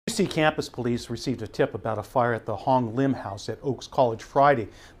UC campus police received a tip about a fire at the Hong Lim house at Oaks College Friday.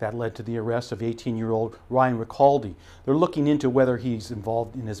 That led to the arrest of 18-year-old Ryan Recalde. They're looking into whether he's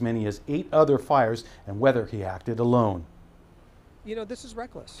involved in as many as 8 other fires and whether he acted alone. You know, this is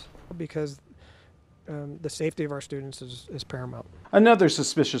reckless because the safety of our students is paramount. Another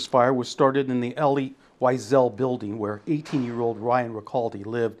suspicious fire was started in the Ellie Wiesel building where 18-year-old Ryan Recalde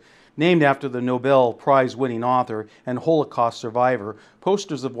lived. Named after the Nobel Prize-winning author and Holocaust survivor,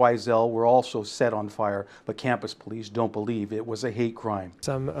 posters of Wiesel were also set on fire, but campus police don't believe it was a hate crime.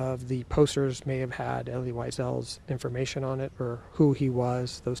 Some of the posters may have had Elie Wiesel's information on it or who he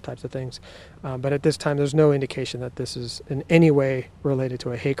was, those types of things. But at this time, there's no indication that this is in any way related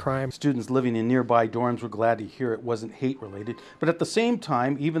to a hate crime. Students living in nearby dorms were glad to hear it wasn't hate-related, but at the same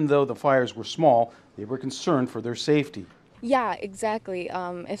time, even though the fires were small, they were concerned for their safety. Yeah, exactly.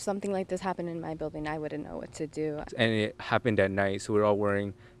 If something like this happened in my building, I wouldn't know what to do. And it happened at night, so we're all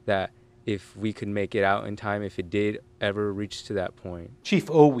worrying that if we could make it out in time, if it did ever reach to that point. Chief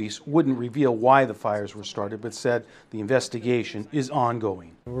Owes wouldn't reveal why the fires were started, but said the investigation is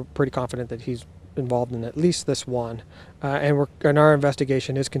ongoing. We're pretty confident that he's involved in at least this one, and our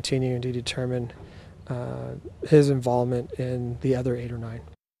investigation is continuing to determine his involvement in the other 8 or 9.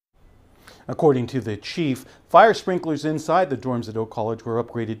 According to the chief, fire sprinklers inside the dorms at Oak College were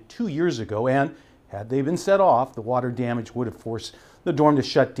upgraded 2 years ago, and had they been set off, the water damage would have forced the dorm to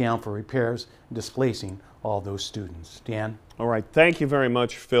shut down for repairs, displacing all those students. Dan? All right, thank you very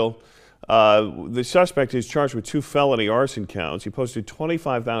much, Phil. The suspect is charged with 2 felony arson counts. He posted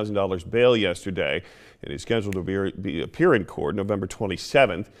 $25,000 bail yesterday and is scheduled to appear in court November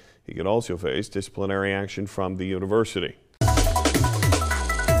 27th. He could also face disciplinary action from the university.